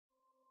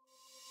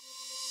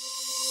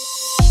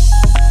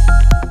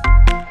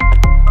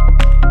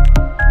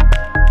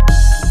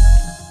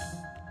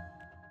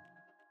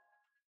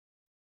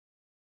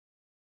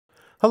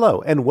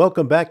Hello and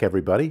welcome back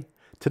everybody.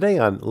 Today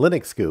on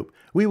LinuxScoop,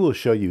 we will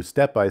show you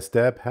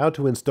step-by-step how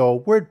to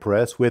install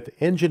WordPress with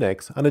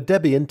Nginx on a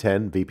Debian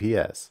 10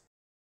 VPS.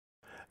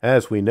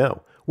 As we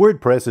know,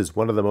 WordPress is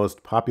one of the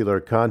most popular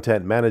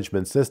content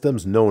management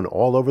systems known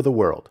all over the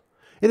world.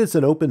 It is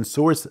an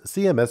open-source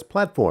CMS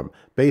platform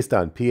based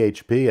on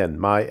PHP and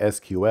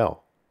MySQL.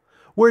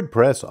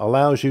 WordPress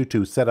allows you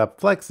to set up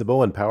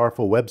flexible and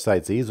powerful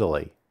websites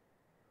easily.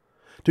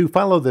 To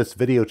follow this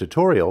video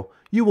tutorial,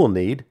 you will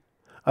need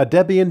a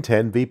Debian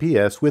 10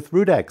 VPS with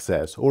root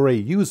access or a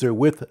user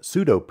with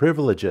sudo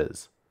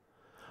privileges,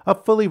 a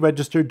fully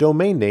registered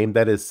domain name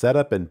that is set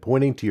up and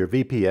pointing to your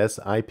VPS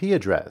IP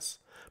address.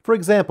 For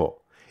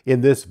example,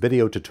 in this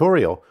video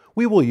tutorial,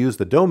 we will use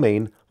the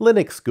domain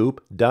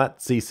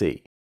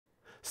linuxscoop.cc.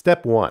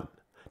 Step 1.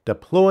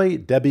 Deploy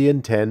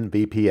Debian 10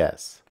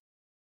 VPS.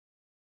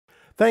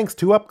 Thanks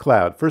to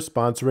UpCloud for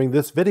sponsoring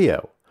this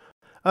video.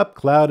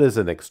 UpCloud is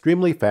an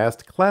extremely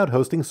fast cloud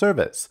hosting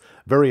service,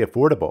 very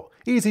affordable,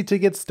 easy to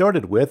get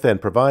started with, and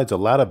provides a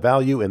lot of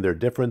value in their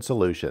different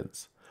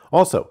solutions.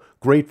 Also,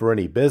 great for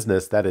any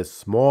business that is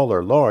small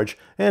or large,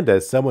 and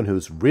as someone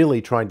who's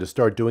really trying to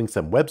start doing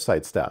some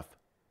website stuff.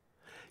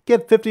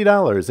 Get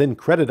 $50 in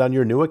credit on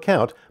your new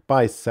account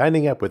by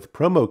signing up with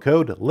promo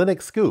code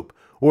LinuxScoop,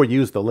 or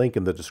use the link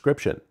in the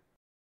description.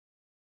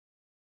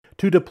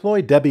 To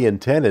deploy Debian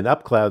 10 in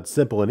UpCloud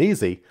simple and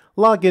easy,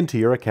 log into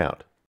your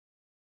account.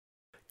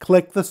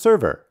 Click the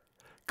server.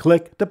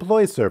 Click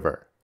Deploy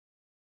Server.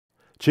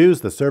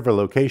 Choose the server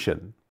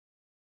location.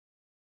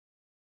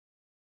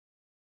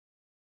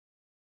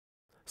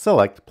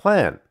 Select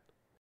Plan.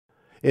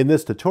 In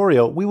this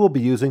tutorial, we will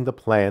be using the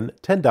plan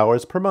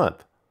 $10 per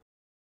month.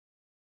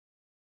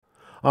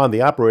 On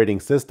the operating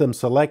system,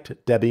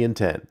 select Debian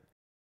 10.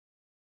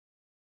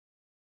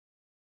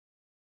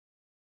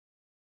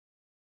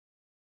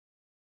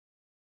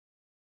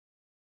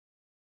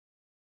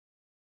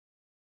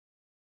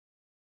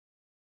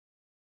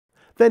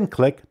 Then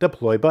click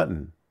Deploy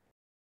button.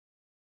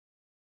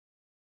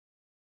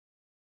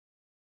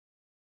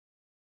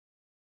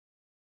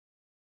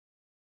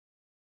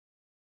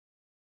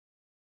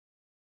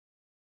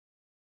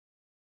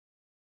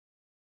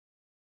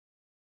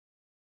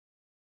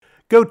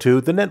 Go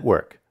to the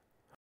network.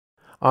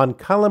 On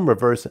column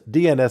reverse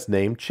DNS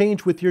name,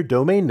 change with your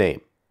domain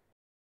name.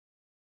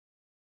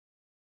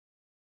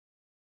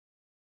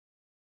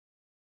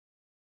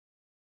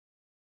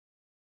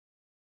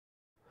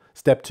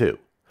 Step 2.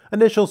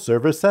 Initial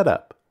server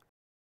setup.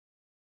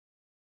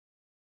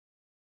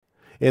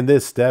 In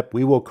this step,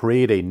 we will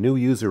create a new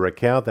user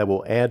account that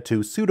will add to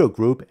sudo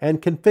group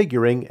and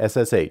configuring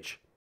SSH.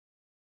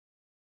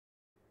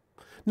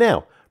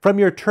 Now, from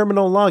your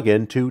terminal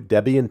login to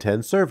Debian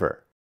 10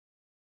 server.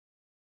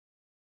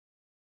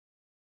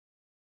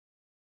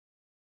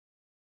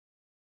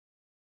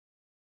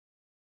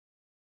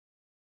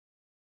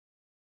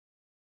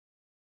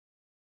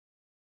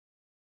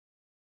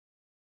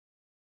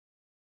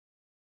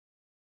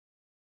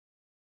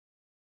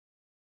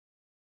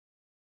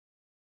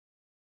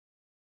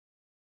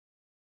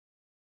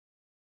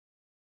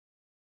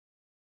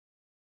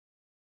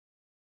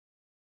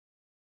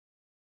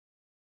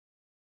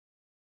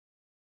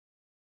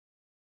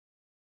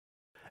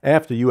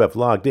 After you have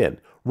logged in,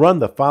 run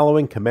the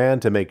following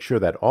command to make sure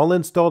that all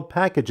installed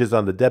packages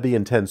on the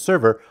Debian 10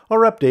 server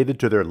are updated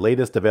to their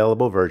latest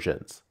available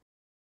versions.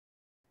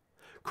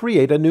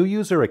 Create a new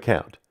user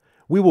account.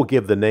 We will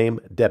give the name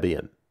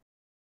Debian.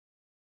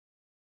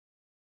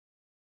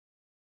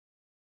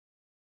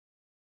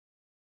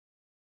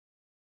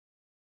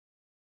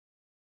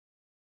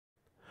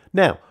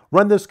 Now,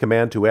 run this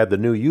command to add the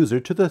new user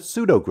to the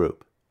sudo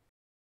group.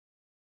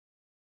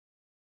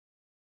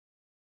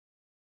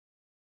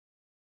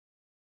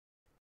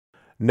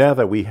 Now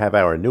that we have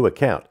our new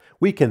account,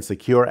 we can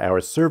secure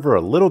our server a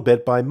little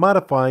bit by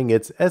modifying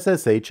its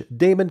SSH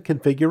daemon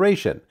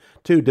configuration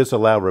to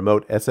disallow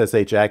remote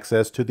SSH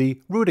access to the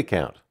root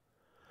account.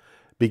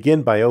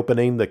 Begin by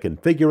opening the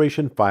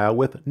configuration file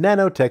with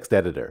Nano Text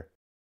Editor.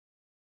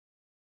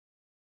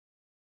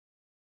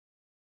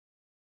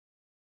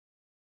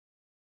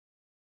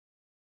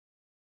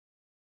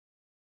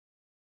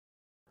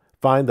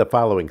 Find the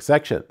following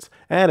sections,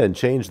 add and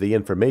change the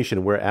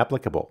information where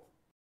applicable.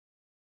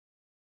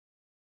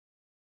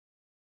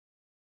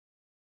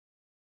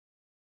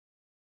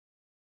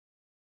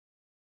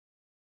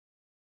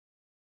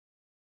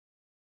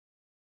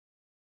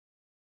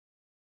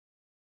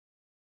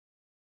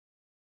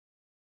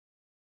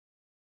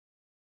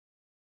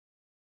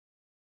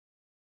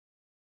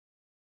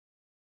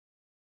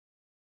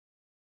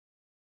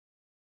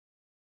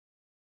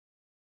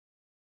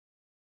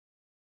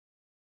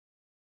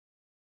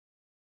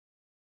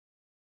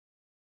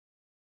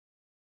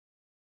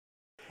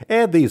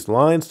 Add these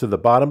lines to the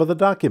bottom of the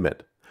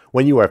document.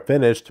 When you are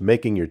finished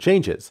making your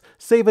changes,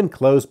 save and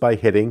close by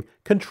hitting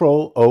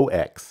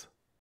Ctrl-OX.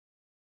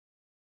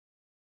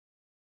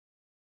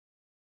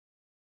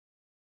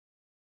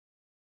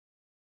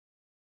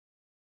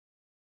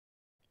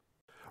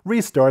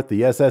 Restart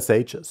the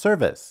SSH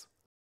service.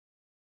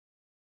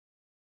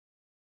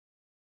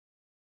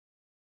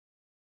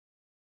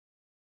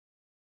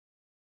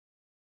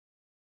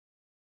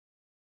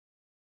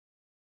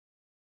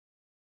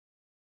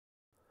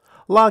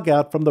 log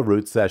out from the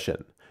root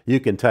session. You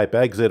can type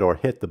exit or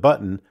hit the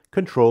button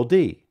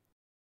Ctrl-D.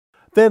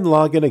 Then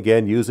log in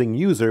again using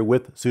user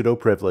with sudo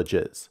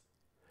privileges.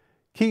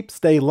 Keep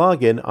stay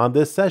login on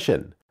this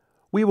session.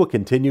 We will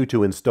continue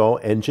to install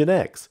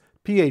Nginx,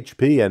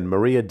 PHP, and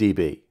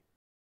MARIADB.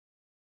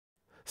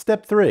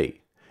 Step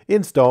 3.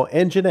 Install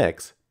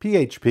Nginx,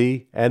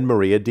 PHP, and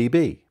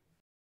MARIADB.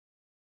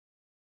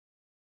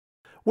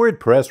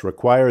 WordPress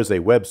requires a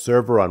web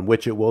server on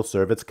which it will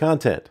serve its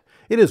content.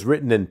 It is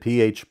written in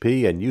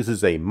PHP and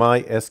uses a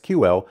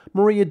MySQL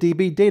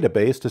MariaDB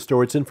database to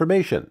store its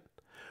information.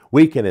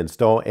 We can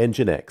install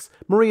Nginx,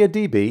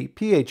 MariaDB,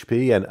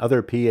 PHP, and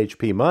other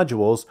PHP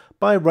modules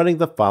by running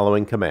the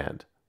following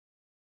command.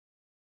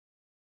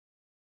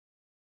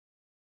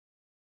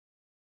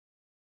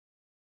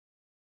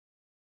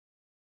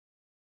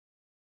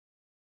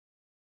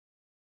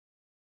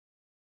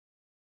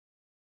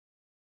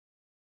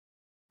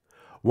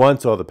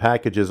 Once all the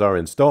packages are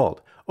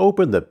installed,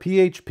 open the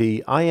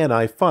PHP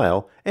ini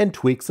file and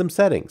tweak some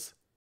settings.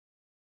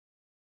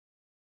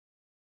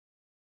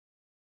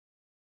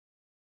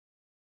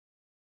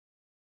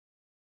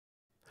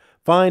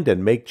 Find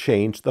and make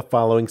change the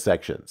following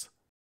sections.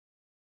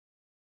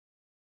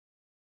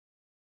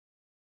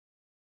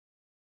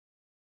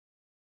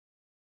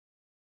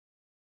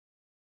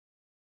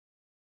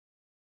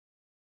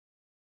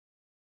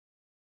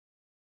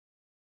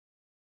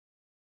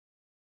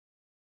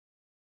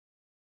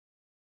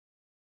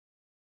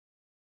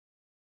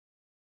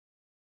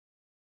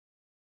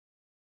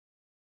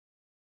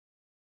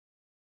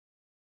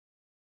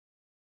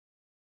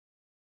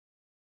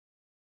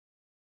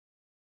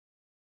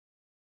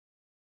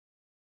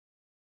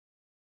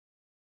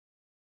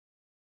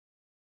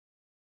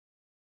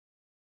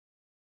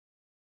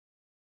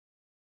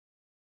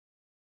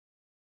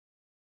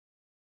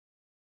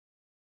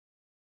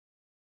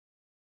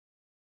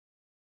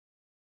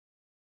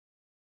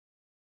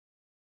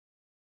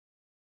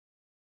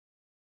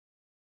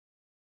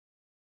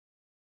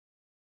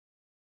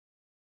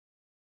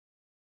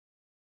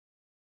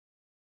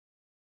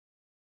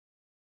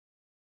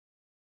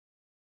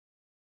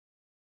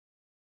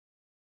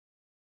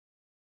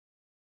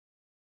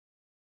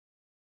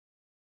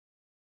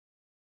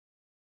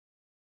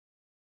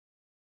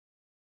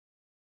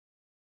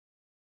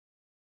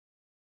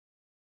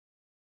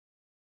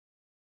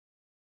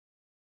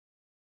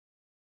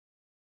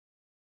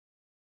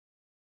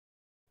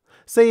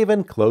 Save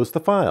and close the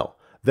file.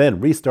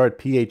 Then restart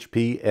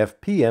PHP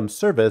FPM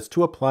service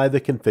to apply the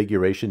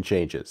configuration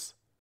changes.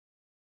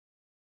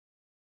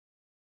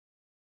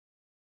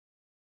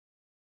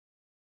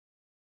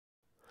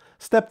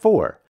 Step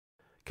 4.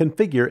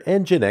 Configure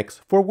Nginx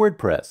for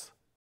WordPress.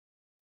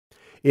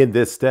 In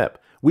this step,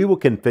 we will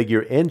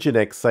configure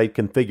Nginx site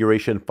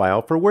configuration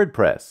file for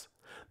WordPress.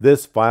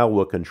 This file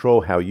will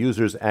control how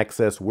users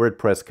access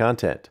WordPress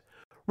content.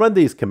 Run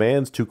these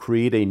commands to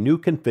create a new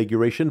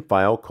configuration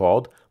file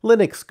called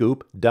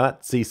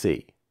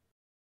LinuxScoop.cc.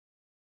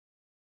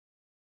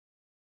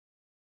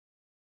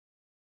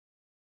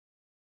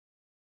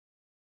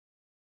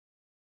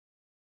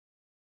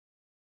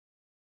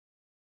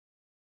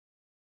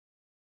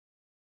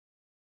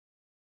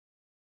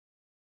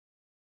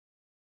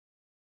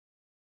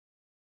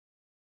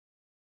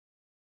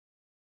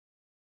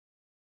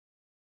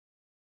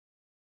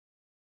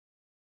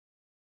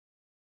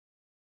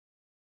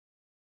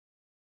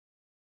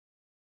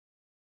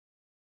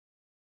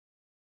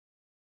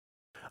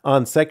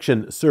 On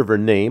section Server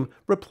Name,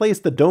 replace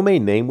the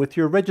domain name with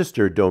your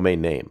registered domain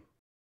name.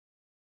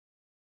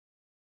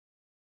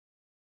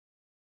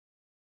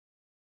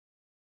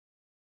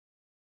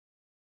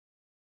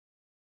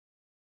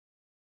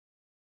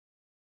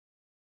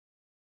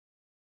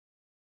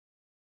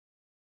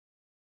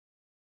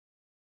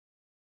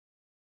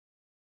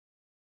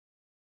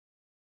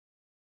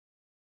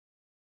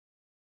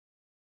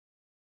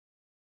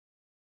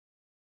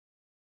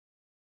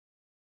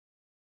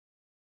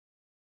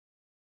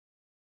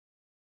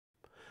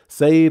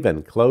 Save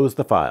and close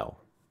the file.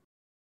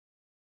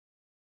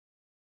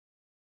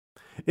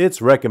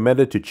 It's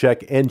recommended to check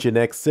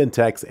Nginx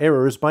syntax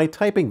errors by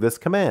typing this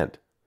command.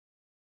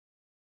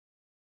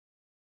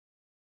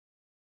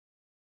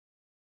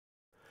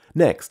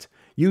 Next,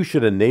 you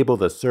should enable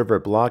the server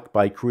block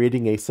by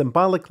creating a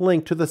symbolic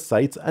link to the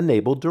site's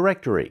enabled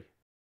directory.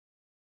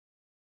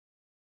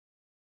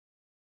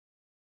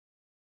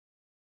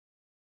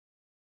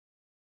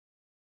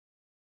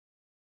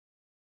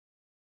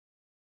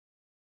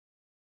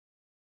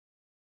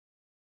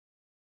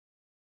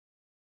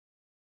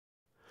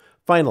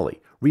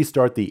 Finally,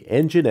 restart the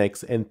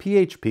Nginx and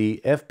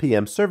PHP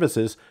FPM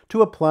services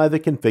to apply the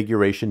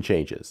configuration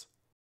changes.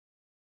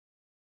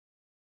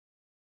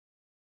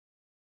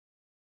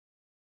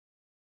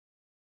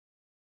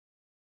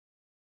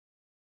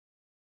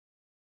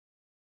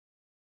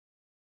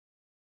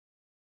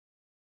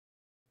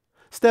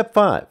 Step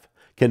 5.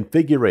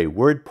 Configure a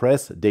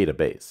WordPress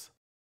database.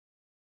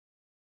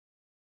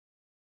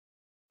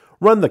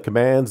 Run the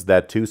commands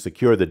to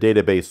secure the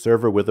database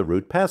server with a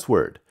root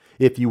password,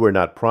 if you were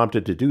not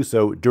prompted to do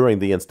so during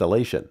the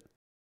installation.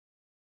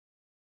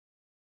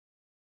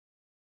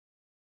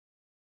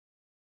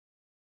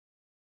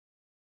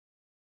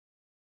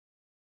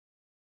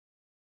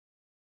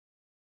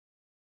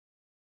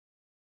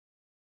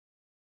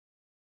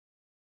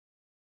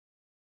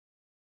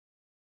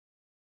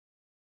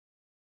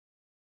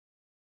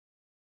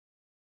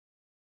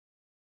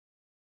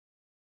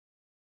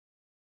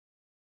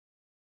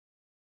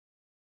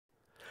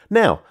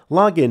 Now,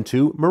 log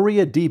into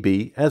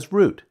MariaDB as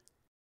root.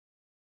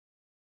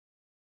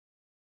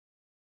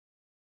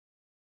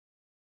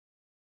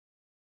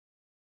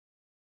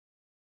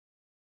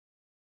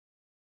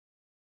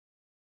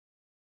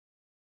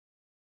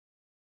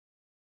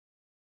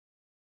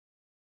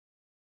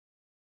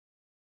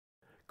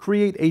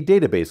 Create a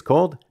database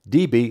called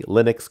DB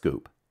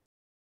LinuxScoop.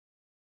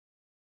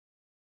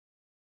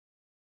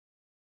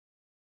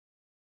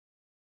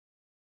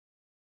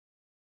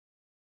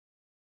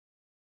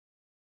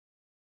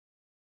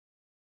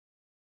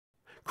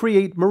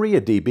 Create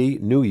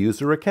MariaDB new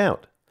user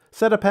account.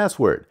 Set a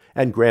password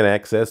and grant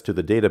access to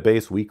the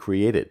database we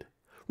created.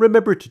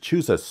 Remember to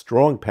choose a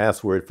strong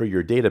password for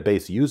your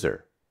database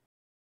user.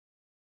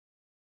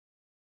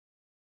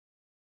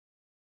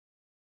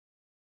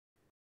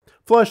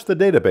 Flush the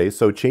database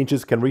so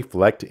changes can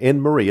reflect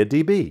in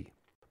MariaDB.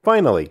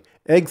 Finally,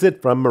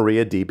 exit from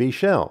MariaDB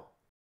shell.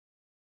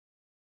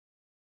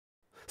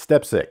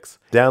 Step 6.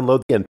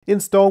 Download and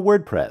install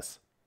WordPress.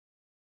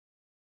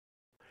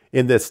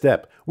 In this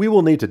step, we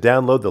will need to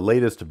download the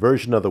latest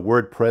version of the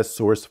WordPress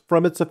source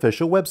from its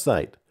official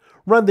website.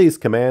 Run these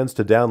commands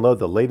to download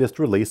the latest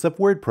release of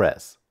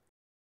WordPress.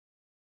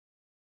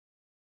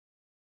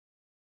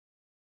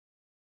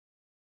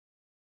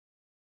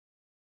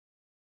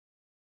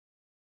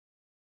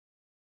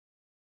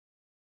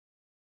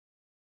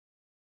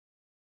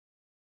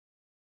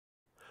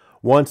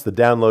 Once the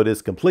download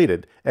is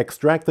completed,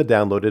 extract the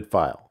downloaded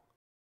file.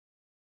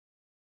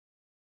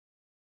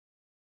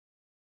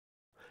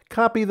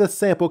 Copy the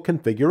sample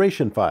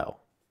configuration file.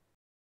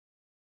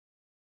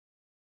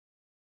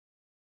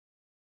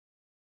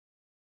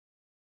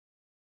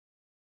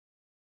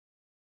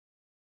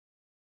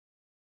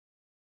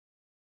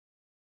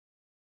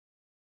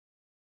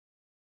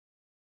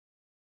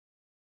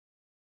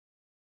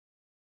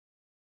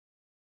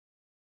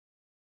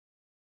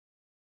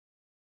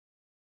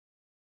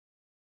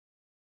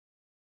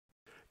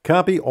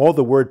 Copy all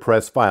the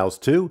WordPress files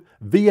to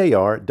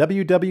var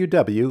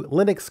www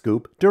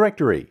LinuxScoop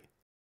directory.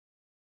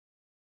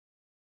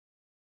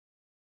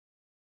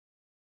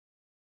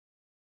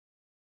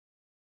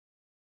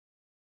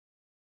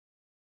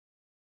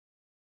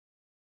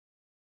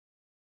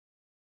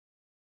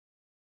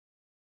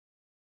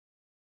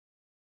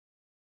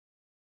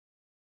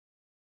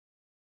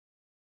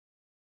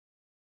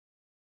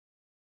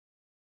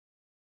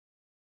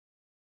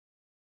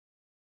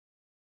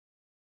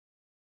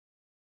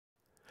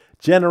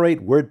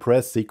 Generate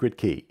WordPress secret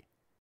key.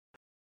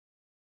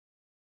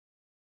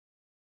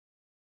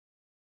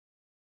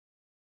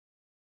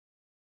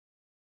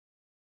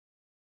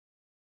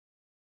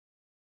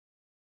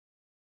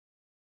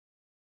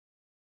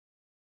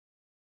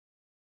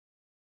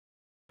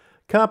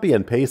 Copy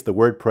and paste the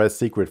WordPress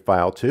secret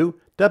file to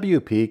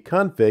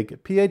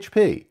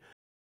wp-config.php.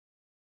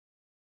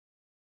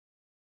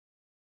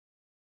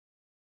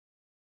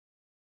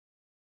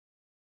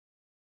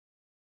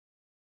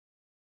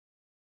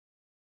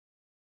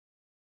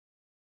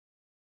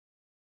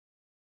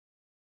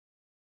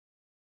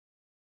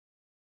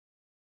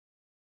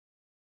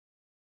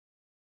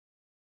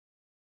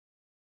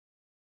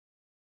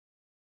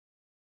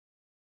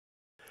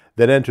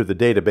 Then enter the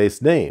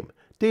database name,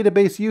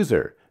 database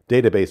user,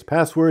 database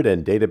password,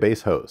 and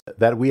database host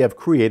that we have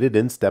created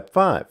in Step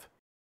 5.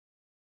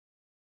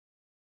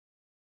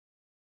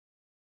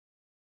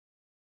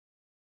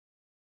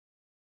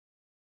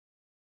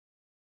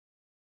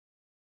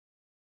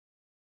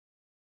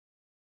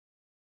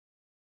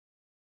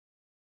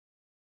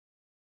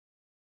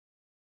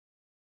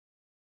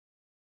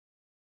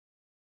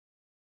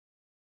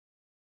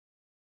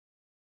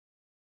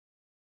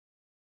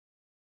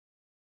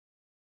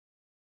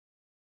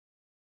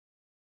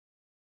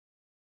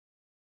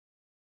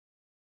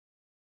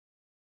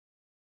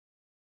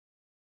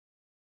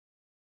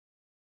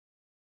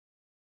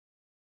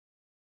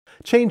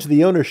 Change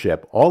the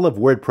ownership all of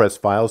WordPress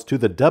files to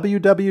the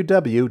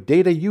www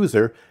data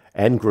user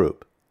and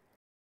group.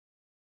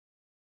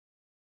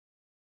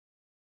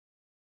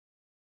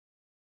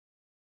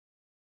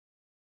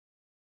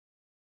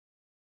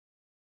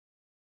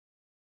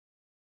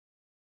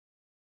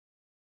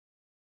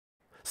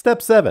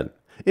 Step 7.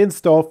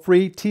 Install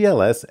free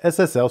TLS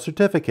SSL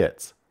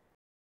certificates.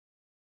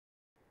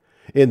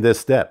 In this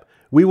step,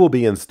 we will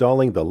be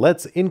installing the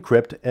Let's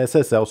Encrypt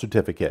SSL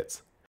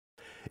certificates.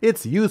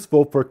 It's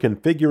useful for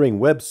configuring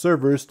web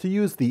servers to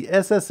use the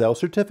SSL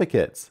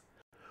certificates.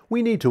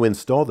 We need to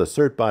install the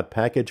certbot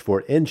package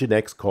for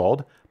Nginx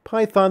called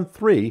Python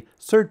 3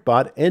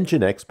 certbot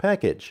Nginx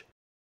package.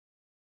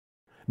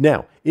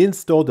 Now,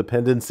 install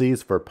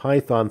dependencies for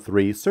Python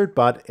 3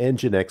 certbot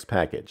Nginx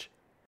package.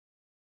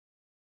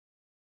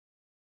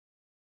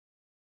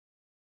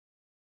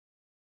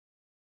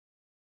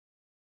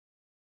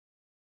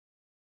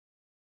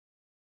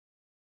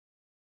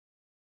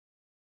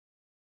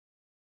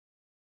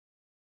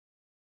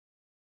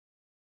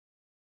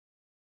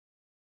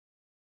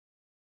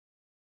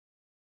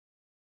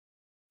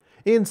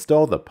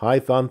 Install the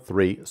Python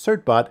 3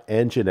 certbot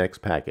Nginx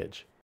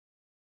package.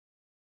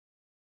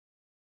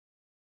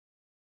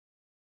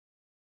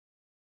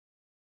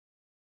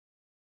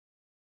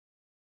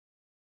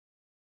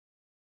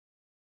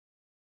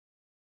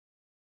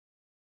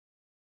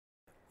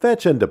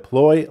 Fetch and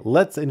deploy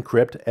Let's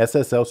Encrypt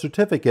SSL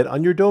certificate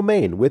on your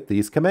domain with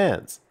these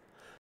commands.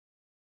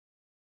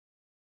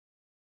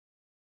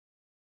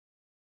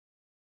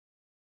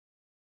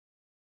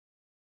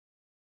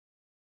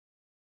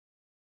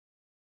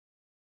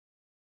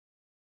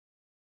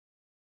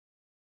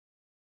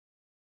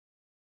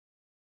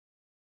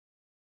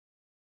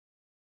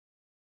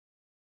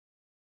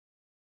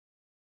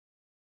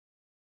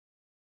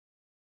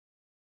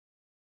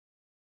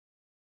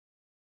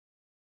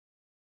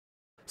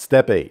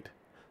 Step 8.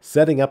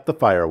 Setting up the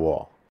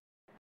firewall.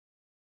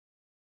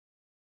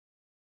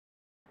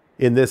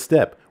 In this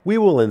step, we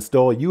will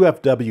install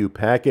UFW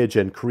package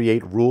and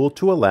create rule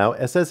to allow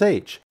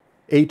SSH,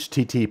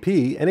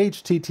 HTTP, and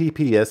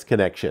HTTPS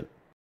connection.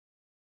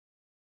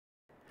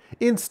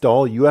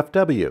 Install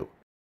UFW.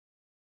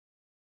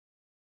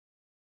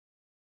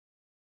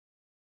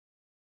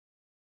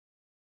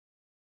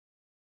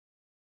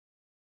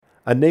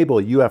 Enable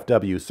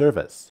UFW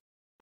service.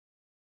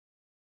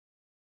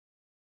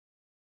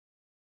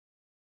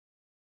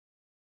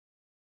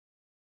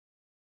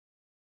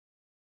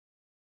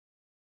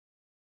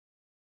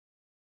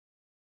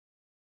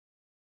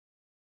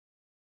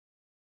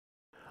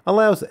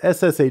 Allows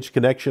SSH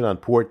connection on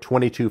port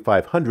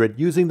 22500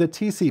 using the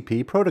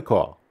TCP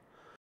protocol.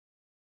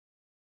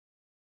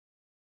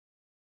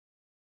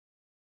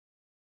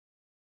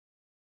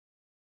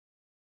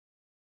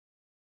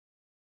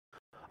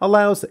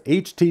 Allows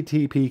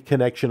HTTP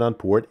connection on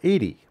port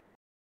 80.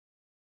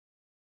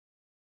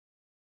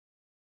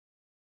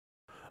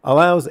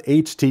 Allows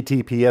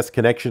HTTPS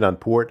connection on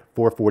port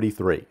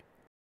 443.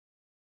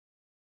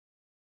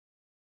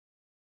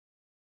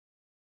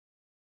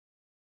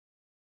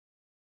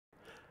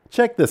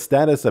 Check the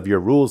status of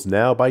your rules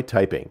now by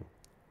typing.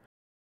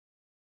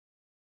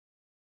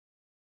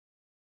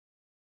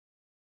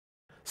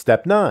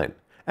 Step 9.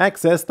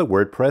 Access the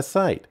WordPress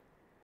site.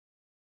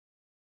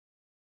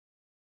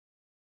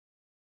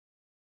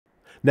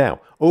 Now,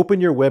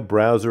 open your web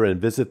browser and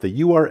visit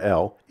the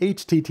URL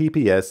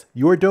https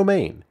your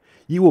domain.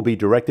 You will be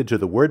directed to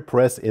the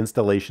WordPress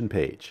installation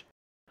page.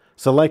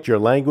 Select your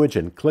language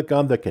and click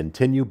on the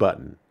Continue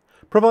button.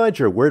 Provide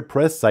your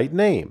WordPress site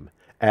name,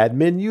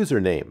 admin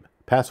username,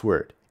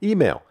 password,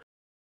 email,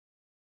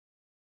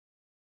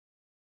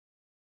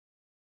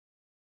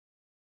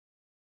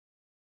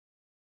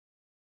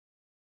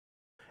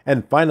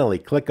 and finally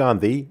click on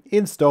the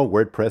Install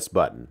WordPress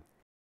button.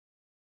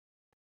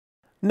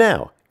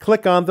 Now,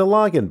 click on the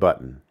Login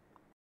button.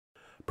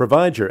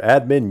 Provide your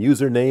admin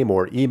username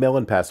or email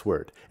and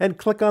password, and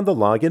click on the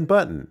Login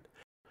button.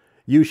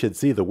 You should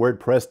see the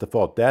WordPress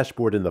default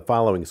dashboard in the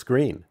following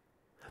screen.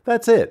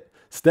 That's it.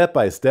 Step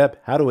by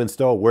step how to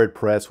install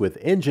WordPress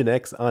with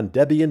Nginx on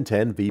Debian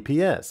 10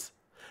 VPS.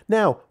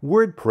 Now,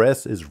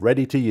 WordPress is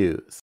ready to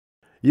use.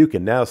 You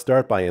can now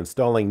start by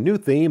installing new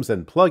themes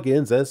and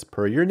plugins as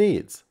per your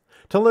needs.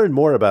 To learn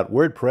more about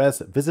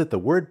WordPress, visit the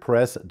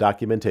WordPress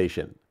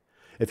documentation.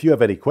 If you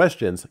have any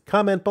questions,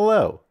 comment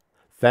below.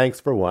 Thanks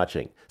for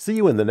watching. See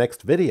you in the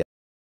next video.